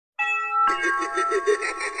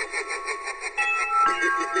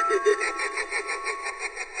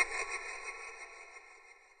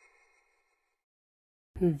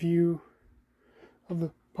Review of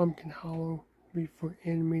the Pumpkin Hallow for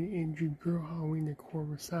animated Andrew Girl Halloween decor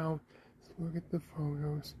with sound. So look at the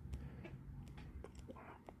photos.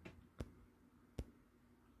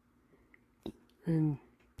 And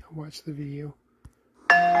watch the video.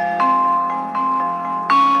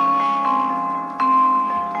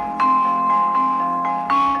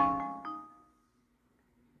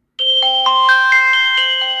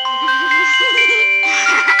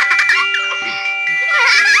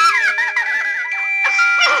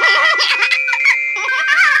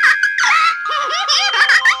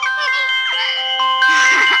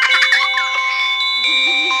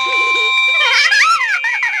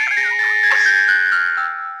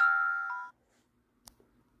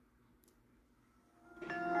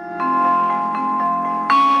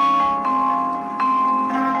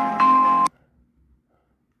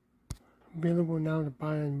 Available now to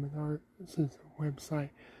buy on Menards' website.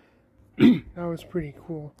 That was pretty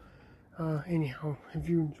cool. Anyhow, if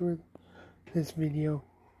you enjoyed this video,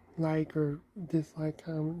 like or dislike,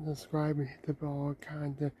 comment, subscribe, and hit the bell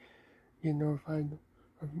icon to get notified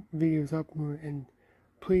of videos uploaded. And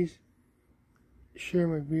please share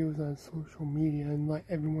my videos on social media and let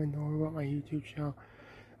everyone know about my YouTube channel.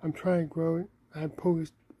 I'm trying to grow it. I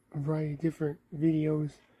post a variety of different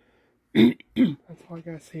videos. That's all I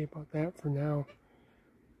gotta say about that for now.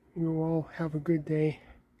 You all have a good day.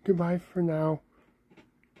 Goodbye for now.